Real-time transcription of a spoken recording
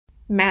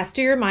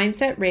Master Your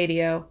Mindset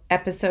Radio,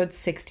 episode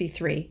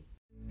 63.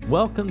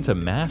 Welcome to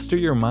Master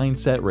Your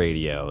Mindset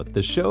Radio,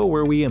 the show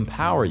where we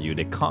empower you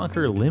to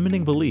conquer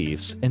limiting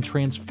beliefs and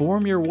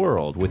transform your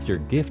world with your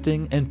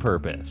gifting and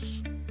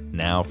purpose.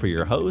 Now for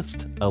your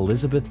host,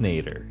 Elizabeth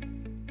Nader.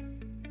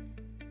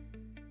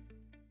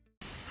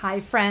 Hi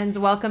friends,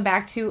 welcome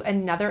back to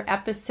another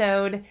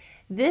episode.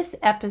 This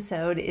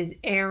episode is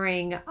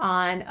airing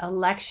on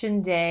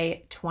Election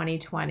Day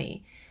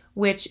 2020,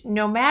 which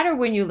no matter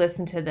when you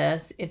listen to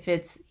this, if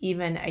it's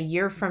even a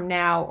year from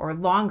now or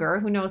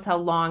longer, who knows how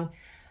long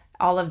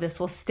all of this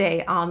will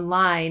stay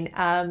online.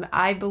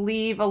 I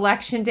believe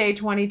Election Day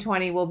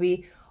 2020 will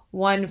be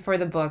one for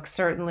the books.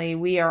 Certainly,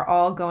 we are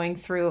all going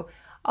through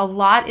a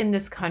lot in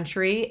this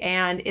country,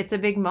 and it's a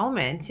big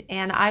moment.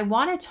 And I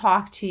want to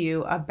talk to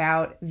you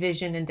about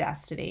vision and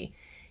destiny.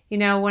 You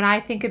know, when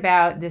I think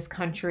about this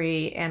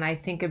country and I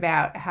think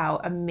about how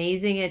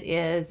amazing it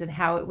is and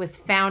how it was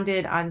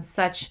founded on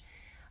such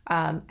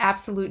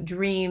absolute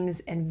dreams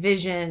and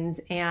visions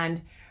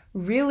and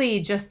really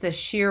just the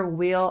sheer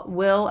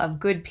will of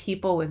good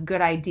people with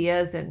good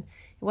ideas. And it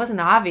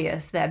wasn't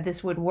obvious that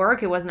this would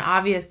work. It wasn't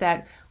obvious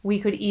that we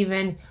could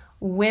even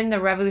win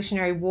the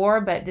Revolutionary War,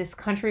 but this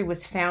country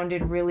was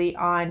founded really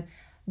on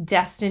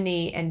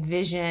destiny and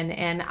vision.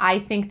 And I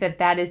think that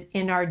that is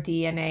in our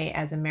DNA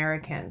as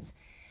Americans.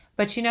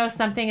 But you know,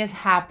 something has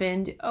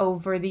happened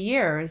over the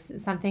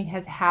years. Something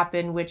has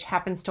happened, which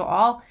happens to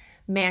all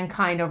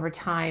mankind over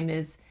time,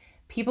 is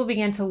people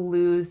begin to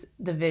lose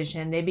the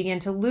vision. They begin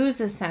to lose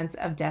a sense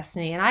of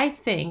destiny. And I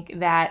think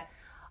that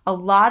a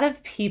lot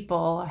of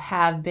people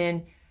have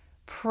been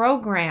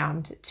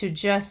programmed to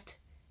just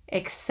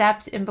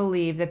accept and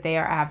believe that they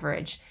are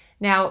average.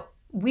 Now,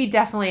 we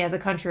definitely as a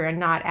country are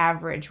not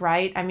average,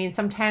 right? I mean,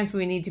 sometimes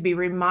we need to be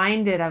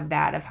reminded of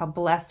that, of how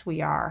blessed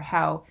we are,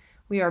 how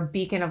we are a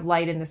beacon of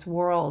light in this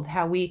world,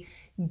 how we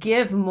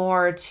give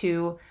more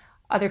to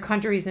other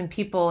countries and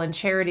people and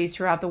charities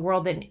throughout the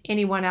world than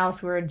anyone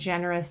else. We're a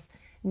generous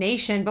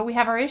nation, but we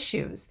have our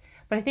issues.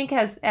 But I think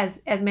as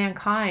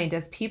mankind,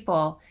 as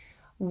people,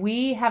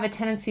 we have a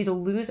tendency to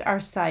lose our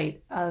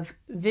sight of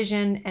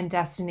vision and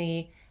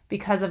destiny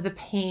because of the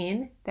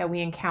pain that we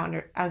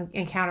encounter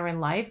in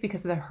life,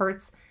 because of the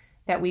hurts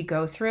that we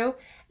go through.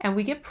 And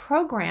we get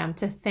programmed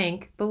to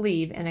think,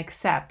 believe, and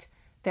accept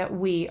that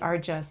we are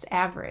just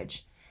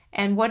average.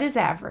 And what is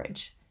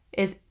average?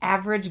 Is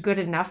average good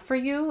enough for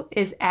you?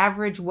 Is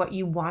average what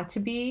you want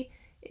to be?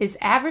 Is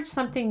average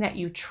something that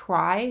you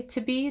try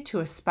to be, to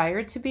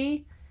aspire to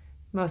be?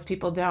 Most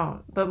people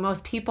don't, but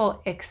most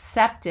people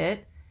accept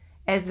it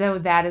as though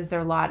that is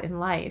their lot in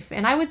life.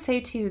 And I would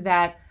say to you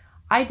that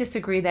I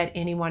disagree that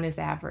anyone is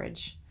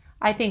average.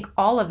 I think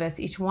all of us,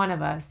 each one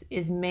of us,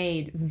 is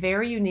made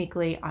very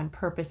uniquely on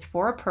purpose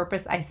for a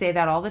purpose. I say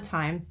that all the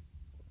time.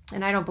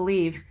 And I don't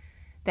believe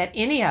that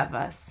any of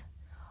us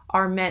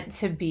are meant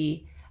to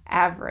be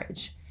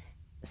average.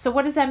 So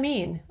what does that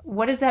mean?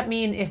 What does that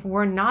mean if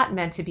we're not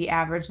meant to be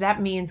average?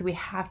 That means we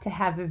have to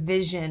have a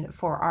vision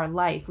for our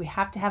life. We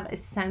have to have a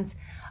sense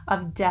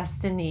of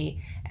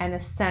destiny and a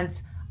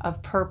sense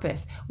of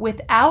purpose.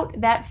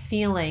 Without that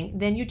feeling,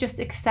 then you just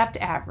accept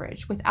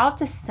average. Without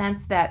the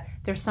sense that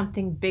there's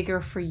something bigger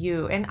for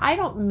you. And I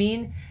don't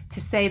mean to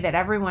say that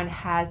everyone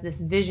has this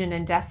vision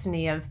and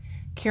destiny of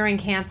curing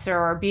cancer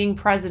or being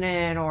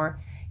president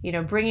or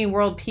bringing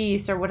world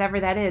peace or whatever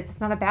that is.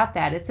 It's not about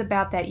that. It's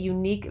about that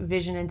unique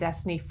vision and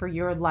destiny for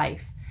your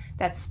life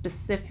that's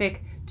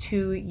specific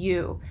to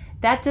you.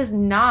 That does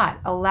not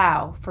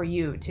allow for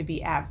you to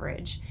be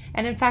average.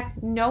 And in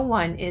fact, no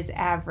one is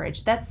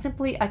average. That's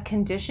simply a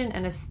condition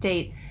and a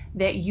state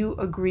that you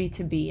agree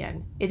to be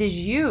in. It is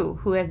you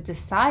who has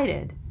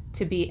decided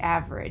to be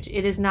average.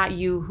 It is not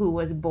you who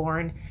was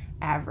born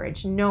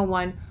average. No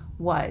one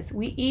was.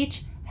 We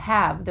each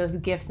have those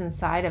gifts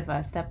inside of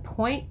us that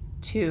point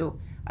to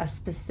a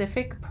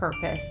specific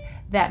purpose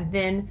that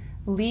then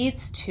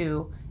leads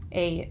to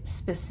a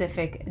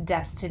specific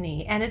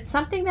destiny. And it's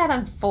something that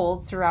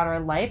unfolds throughout our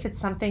life. It's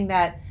something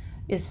that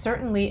is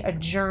certainly a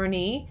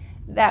journey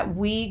that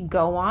we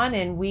go on,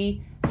 and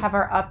we have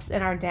our ups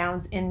and our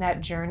downs in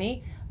that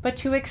journey. But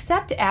to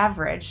accept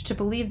average, to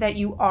believe that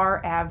you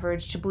are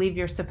average, to believe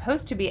you're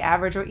supposed to be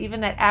average, or even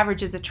that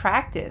average is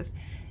attractive,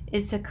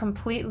 is to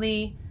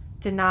completely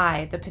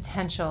deny the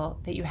potential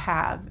that you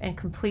have and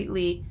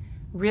completely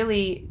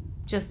really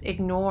just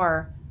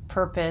ignore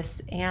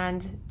purpose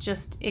and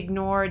just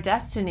ignore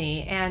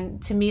destiny.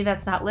 And to me,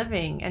 that's not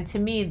living. And to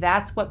me,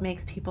 that's what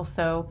makes people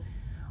so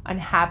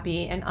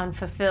unhappy and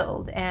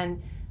unfulfilled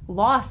and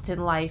lost in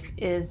life,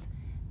 is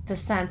the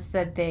sense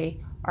that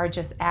they are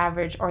just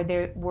average, or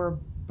they were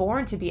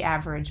born to be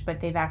average,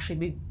 but they've actually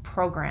been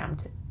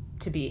programmed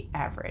to be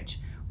average.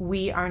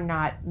 We are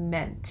not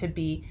meant to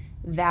be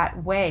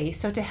that way.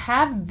 So to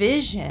have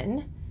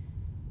vision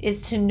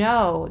is to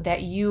know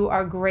that you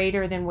are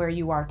greater than where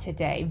you are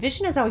today.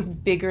 Vision is always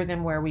bigger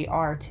than where we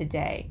are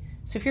today.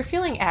 So if you're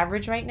feeling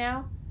average right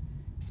now,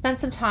 spend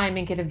some time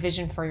and get a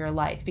vision for your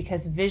life,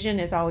 because vision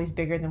is always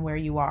bigger than where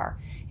you are.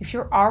 If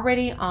you're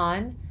already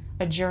on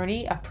a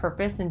journey of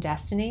purpose and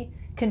destiny,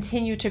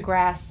 continue to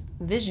grasp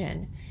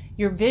vision.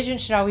 Your vision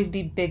should always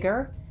be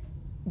bigger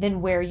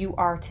than where you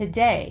are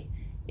today.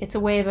 It's a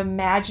way of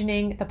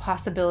imagining the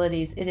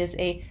possibilities. It is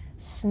a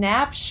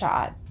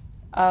snapshot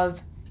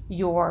of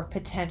your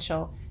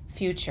potential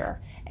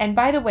future. And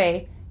by the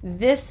way,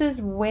 this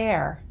is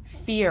where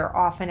fear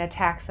often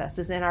attacks us,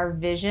 is in our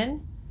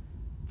vision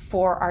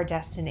for our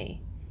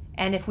destiny.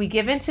 And if we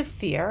give in to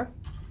fear,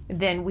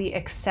 then we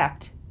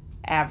accept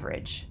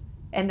average.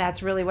 And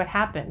that's really what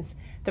happens.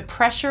 The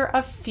pressure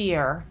of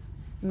fear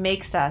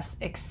makes us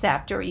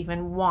accept or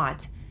even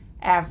want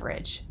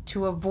average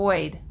to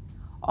avoid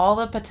all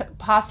the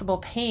possible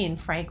pain,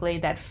 frankly,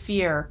 that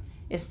fear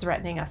is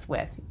threatening us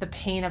with. The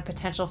pain of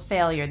potential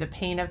failure, the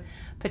pain of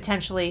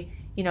potentially,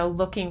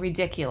 looking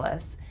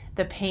ridiculous,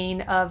 the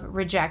pain of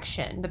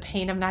rejection, the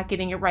pain of not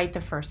getting it right the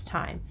first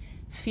time.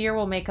 Fear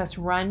will make us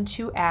run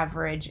to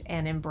average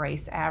and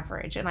embrace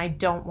average, and I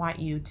don't want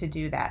you to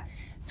do that.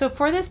 So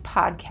for this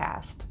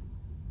podcast,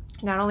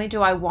 not only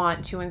do I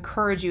want to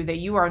encourage you that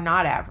you are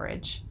not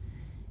average,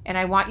 and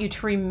I want you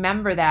to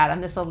remember that on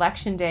this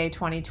election day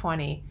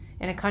 2020,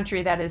 in a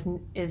country that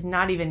is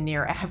not even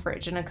near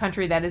average, in a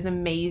country that is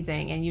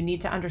amazing, and you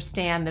need to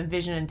understand the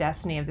vision and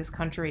destiny of this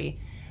country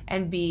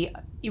and be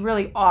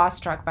really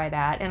awestruck by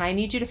that. And I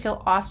need you to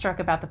feel awestruck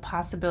about the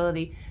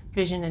possibility,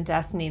 vision, and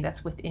destiny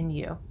that's within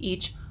you,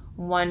 each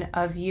one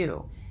of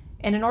you.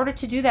 And in order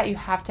to do that, you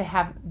have to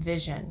have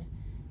vision.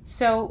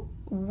 So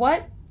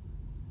what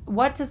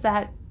does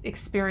that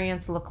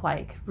experience look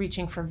like?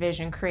 Reaching for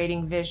vision,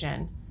 creating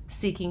vision,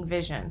 seeking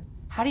vision.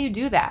 How do you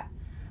do that?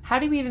 How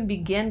do you even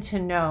begin to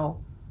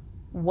know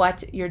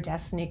what your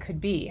destiny could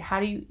be? How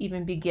do you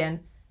even begin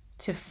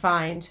to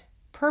find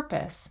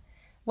purpose?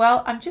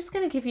 Well, I'm just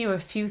going to give you a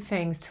few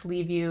things to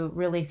leave you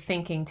really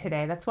thinking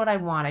today. That's what I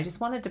want. I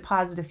just want to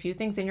deposit a few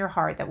things in your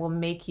heart that will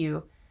make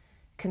you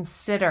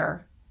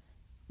consider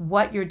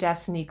what your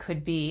destiny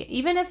could be.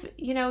 Even if,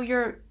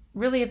 you're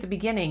really at the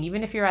beginning,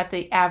 even if you're at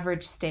the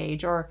average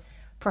stage, or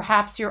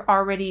perhaps you're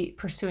already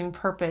pursuing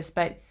purpose,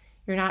 but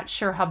you're not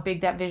sure how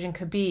big that vision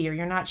could be, or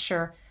you're not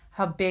sure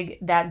how big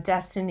that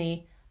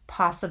destiny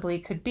possibly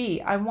could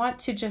be. I want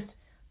to just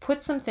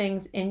put some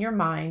things in your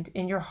mind,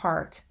 in your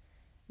heart,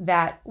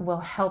 that will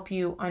help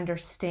you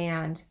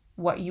understand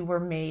what you were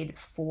made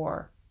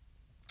for.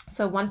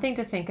 So one thing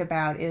to think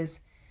about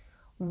is,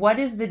 what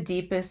is the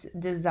deepest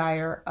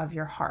desire of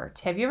your heart?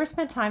 Have you ever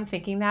spent time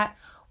thinking that?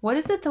 What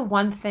is it, the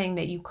one thing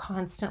that you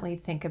constantly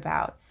think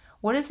about?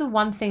 What is the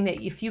one thing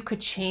that if you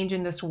could change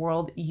in this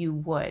world, you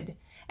would?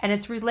 And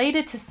it's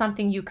related to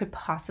something you could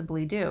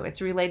possibly do.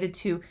 It's related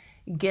to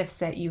gifts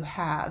that you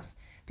have,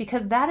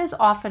 because that is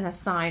often a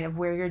sign of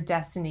where your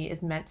destiny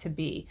is meant to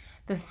be.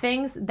 The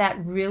things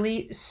that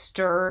really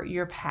stir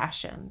your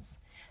passions,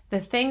 the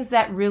things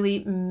that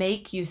really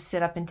make you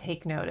sit up and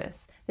take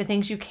notice, the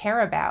things you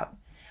care about.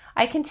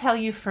 I can tell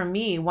you, for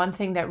me, one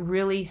thing that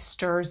really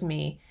stirs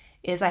me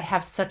is I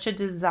have such a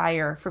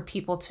desire for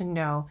people to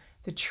know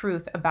the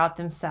truth about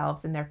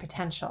themselves and their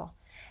potential.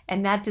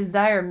 And that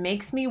desire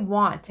makes me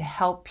want to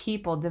help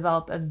people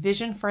develop a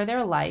vision for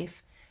their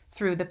life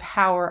through the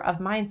power of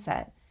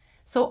mindset.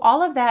 So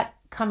all of that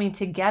coming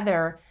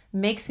together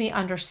makes me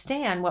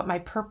understand what my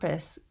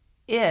purpose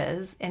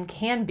is and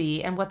can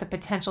be, and what the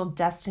potential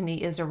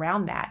destiny is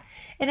around that.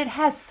 And it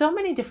has so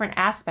many different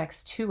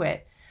aspects to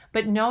it,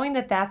 but knowing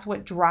that that's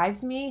what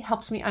drives me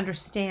helps me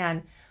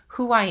understand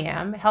who I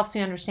am, helps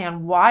me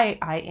understand why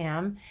I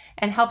am,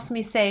 and helps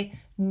me say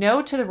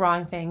no to the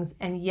wrong things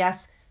and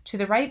yes to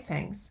the right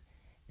things.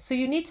 So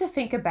you need to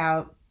think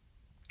about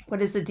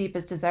what is the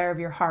deepest desire of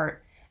your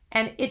heart.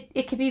 And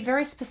it can be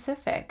very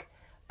specific,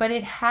 but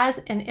it has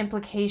an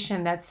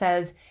implication that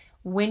says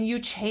when you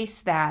chase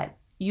that,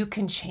 you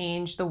can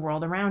change the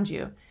world around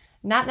you.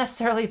 Not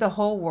necessarily the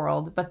whole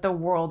world, but the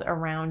world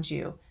around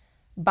you,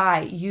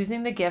 by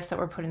using the gifts that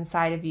were put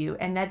inside of you.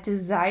 And that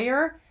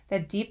desire,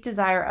 that deep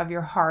desire of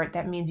your heart,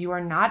 that means you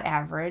are not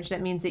average.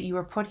 That means that you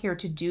were put here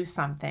to do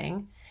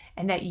something,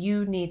 and that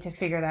you need to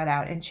figure that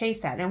out and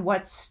chase that. And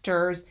what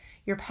stirs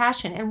your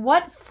passion and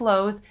what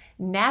flows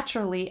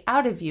naturally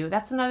out of you.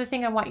 That's another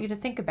thing I want you to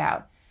think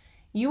about.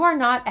 You are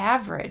not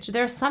average.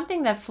 There's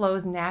something that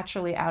flows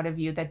naturally out of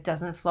you that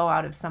doesn't flow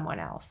out of someone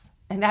else.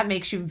 And that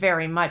makes you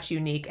very much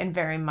unique and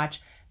very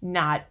much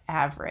not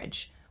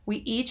average. We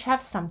each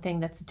have something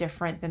that's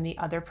different than the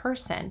other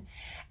person.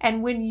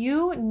 And when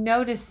you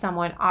notice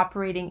someone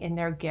operating in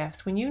their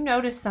gifts, when you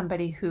notice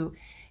somebody who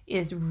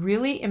is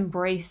really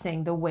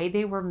embracing the way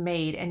they were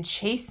made and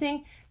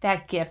chasing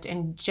that gift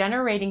and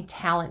generating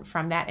talent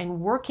from that and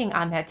working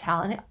on that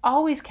talent, it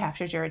always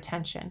captures your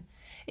attention.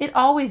 It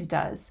always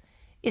does.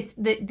 It's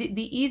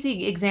the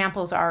easy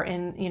examples are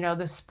in,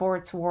 the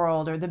sports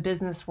world or the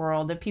business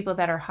world, the people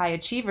that are high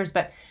achievers.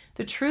 But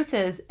the truth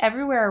is,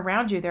 everywhere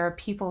around you, there are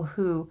people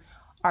who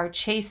are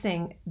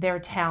chasing their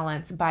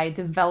talents by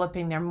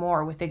developing them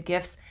more with the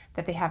gifts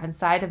that they have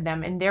inside of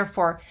them. And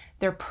therefore,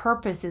 their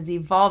purpose is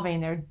evolving,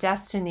 their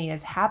destiny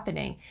is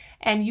happening.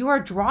 And you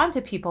are drawn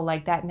to people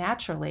like that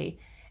naturally.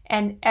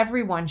 And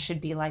everyone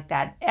should be like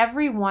that.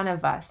 Every one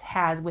of us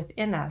has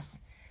within us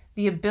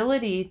the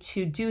ability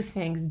to do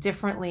things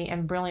differently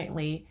and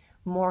brilliantly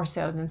more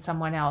so than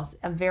someone else,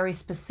 a very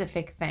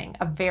specific thing,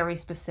 a very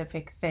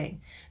specific thing.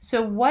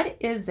 So what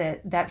is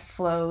it that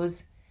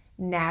flows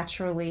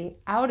naturally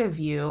out of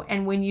you?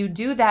 And when you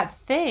do that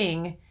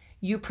thing,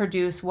 you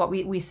produce what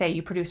we say,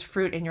 you produce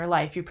fruit in your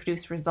life, you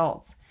produce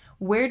results.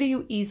 Where do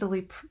you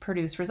easily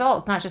produce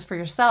results? Not just for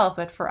yourself,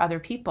 but for other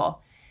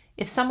people.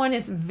 If someone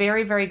is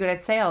very, very good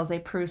at sales, they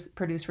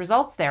produce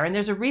results there. And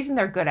there's a reason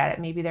they're good at it.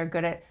 Maybe they're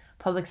good at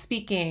public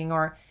speaking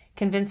or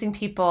convincing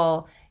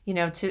people,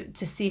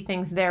 to see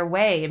things their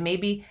way. And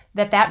maybe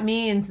that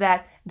means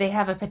that they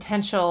have a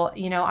potential,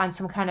 on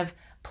some kind of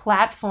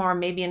platform,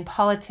 maybe in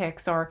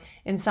politics or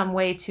in some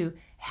way to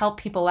help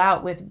people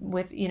out with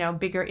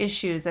bigger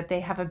issues, that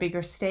they have a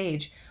bigger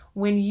stage.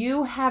 When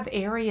you have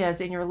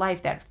areas in your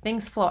life that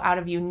things flow out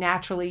of you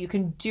naturally, you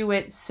can do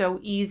it so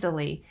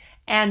easily.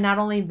 And not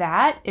only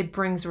that, it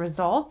brings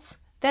results.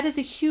 That is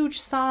a huge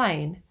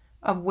sign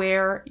of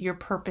where your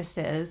purpose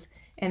is,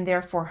 and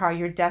therefore how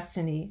your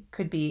destiny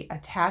could be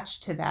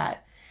attached to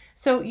that.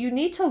 So you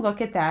need to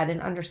look at that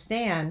and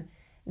understand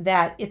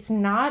that it's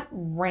not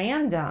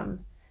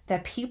random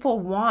that people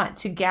want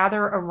to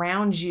gather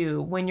around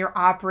you when you're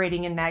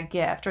operating in that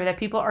gift, or that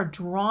people are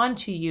drawn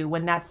to you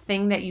when that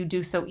thing that you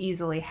do so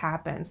easily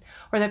happens,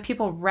 or that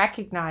people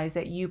recognize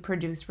that you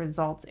produce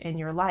results in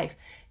your life.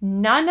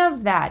 None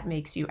of that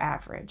makes you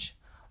average.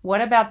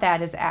 What about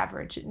that is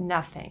average?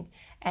 Nothing.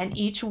 And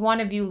each one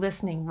of you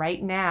listening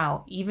right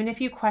now, even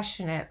if you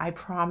question it, I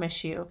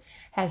promise you,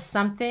 has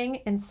something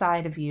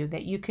inside of you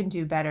that you can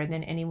do better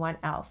than anyone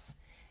else.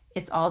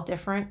 It's all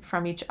different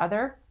from each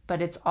other,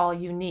 but it's all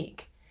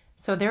unique.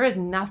 So there is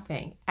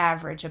nothing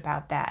average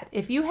about that.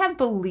 If you have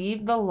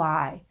believed the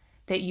lie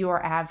that you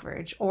are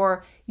average,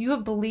 or you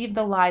have believed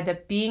the lie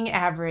that being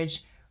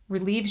average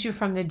relieves you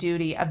from the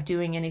duty of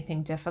doing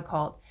anything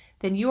difficult,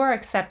 then you are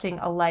accepting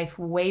a life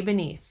way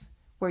beneath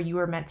where you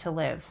were meant to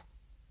live.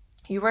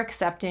 You are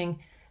accepting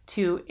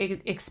to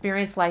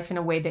experience life in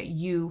a way that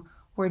you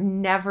were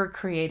never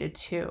created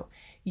to.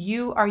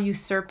 You are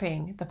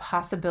usurping the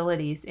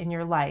possibilities in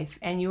your life,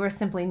 and you are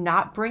simply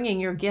not bringing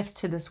your gifts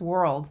to this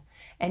world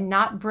and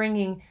not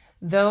bringing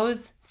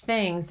those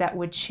things that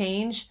would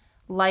change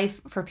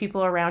life for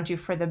people around you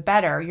for the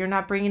better. You're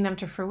not bringing them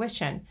to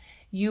fruition.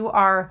 You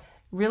are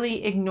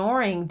really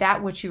ignoring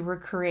that which you were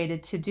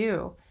created to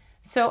do.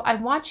 So I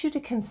want you to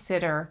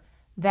consider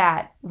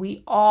that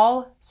we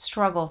all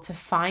struggle to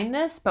find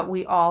this, but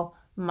we all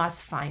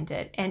must find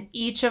it. And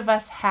each of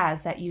us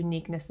has that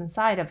uniqueness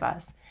inside of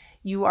us.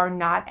 You are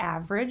not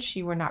average.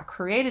 You were not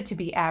created to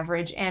be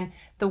average. And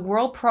the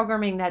world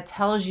programming that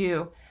tells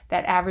you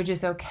that average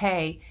is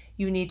okay,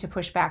 you need to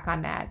push back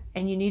on that.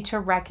 And you need to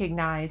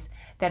recognize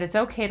that it's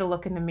okay to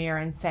look in the mirror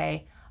and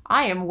say,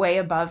 I am way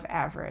above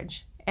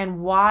average.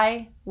 And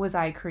why was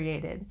I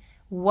created?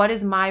 What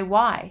is my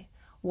why?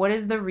 What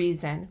is the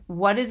reason?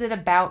 What is it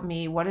about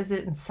me? What is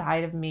it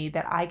inside of me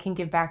that I can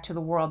give back to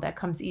the world that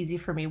comes easy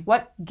for me?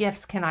 What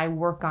gifts can I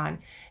work on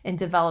and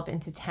develop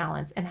into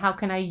talents? And how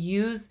can I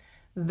use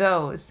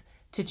those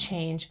to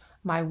change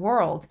my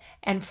world?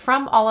 And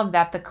from all of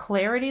that, the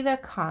clarity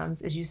that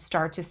comes is you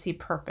start to see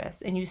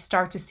purpose, and you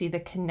start to see the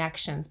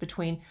connections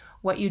between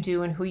what you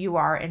do and who you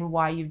are and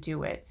why you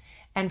do it.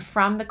 And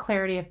from the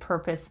clarity of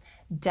purpose,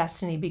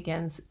 destiny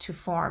begins to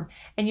form.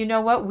 And you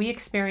know what? We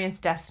experience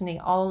destiny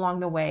all along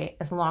the way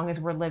as long as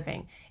we're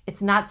living.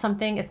 It's not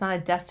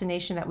a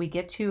destination that we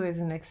get to, it's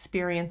an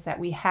experience that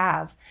we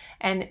have.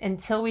 And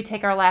until we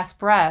take our last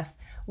breath,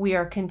 we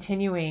are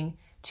continuing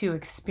to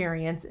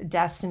experience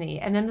destiny.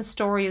 And then the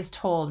story is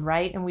told,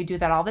 right? And we do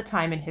that all the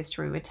time in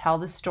history. We tell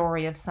the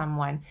story of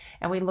someone,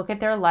 and we look at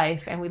their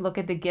life, and we look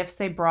at the gifts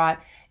they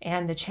brought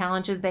and the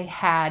challenges they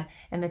had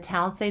and the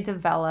talents they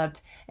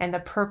developed and the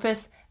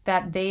purpose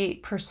that they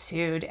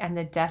pursued and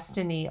the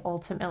destiny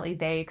ultimately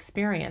they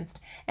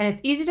experienced. And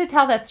it's easy to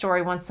tell that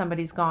story once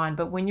somebody's gone,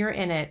 but when you're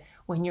in it,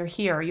 when you're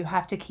here, you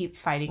have to keep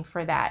fighting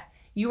for that.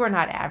 You are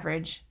not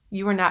average.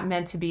 You were not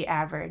meant to be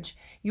average.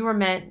 You were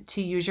meant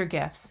to use your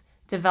gifts,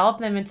 develop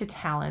them into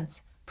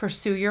talents,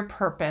 pursue your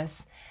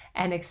purpose,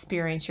 and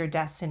experience your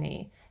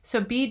destiny.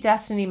 So be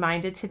destiny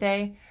minded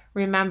today.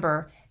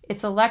 Remember,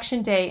 it's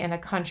election day in a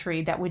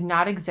country that would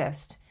not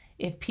exist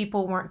if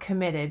people weren't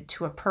committed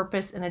to a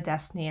purpose and a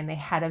destiny, and they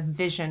had a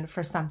vision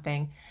for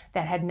something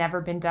that had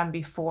never been done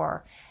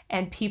before.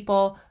 And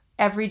people,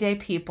 everyday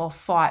people,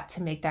 fought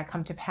to make that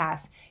come to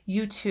pass.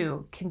 You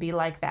too can be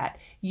like that.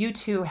 You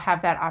too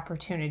have that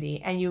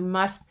opportunity, and you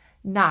must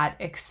not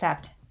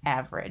accept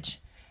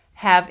average.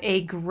 Have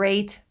a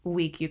great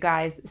week, you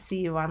guys. See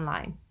you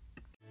online.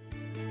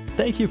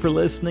 Thank you for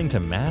listening to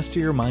Master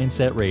Your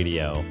Mindset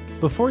Radio.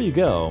 Before you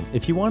go,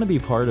 if you want to be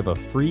part of a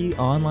free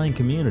online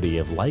community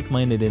of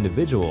like-minded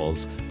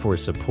individuals for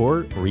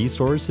support,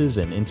 resources,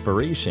 and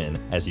inspiration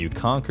as you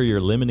conquer your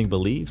limiting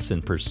beliefs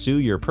and pursue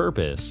your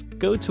purpose,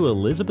 go to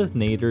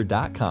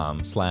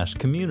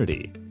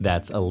elizabethnader.com/community.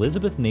 That's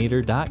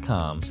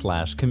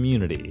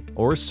elizabethnader.com/community,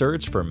 or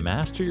search for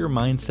Master Your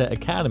Mindset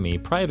Academy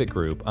private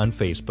group on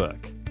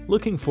Facebook.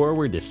 Looking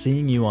forward to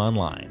seeing you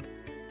online.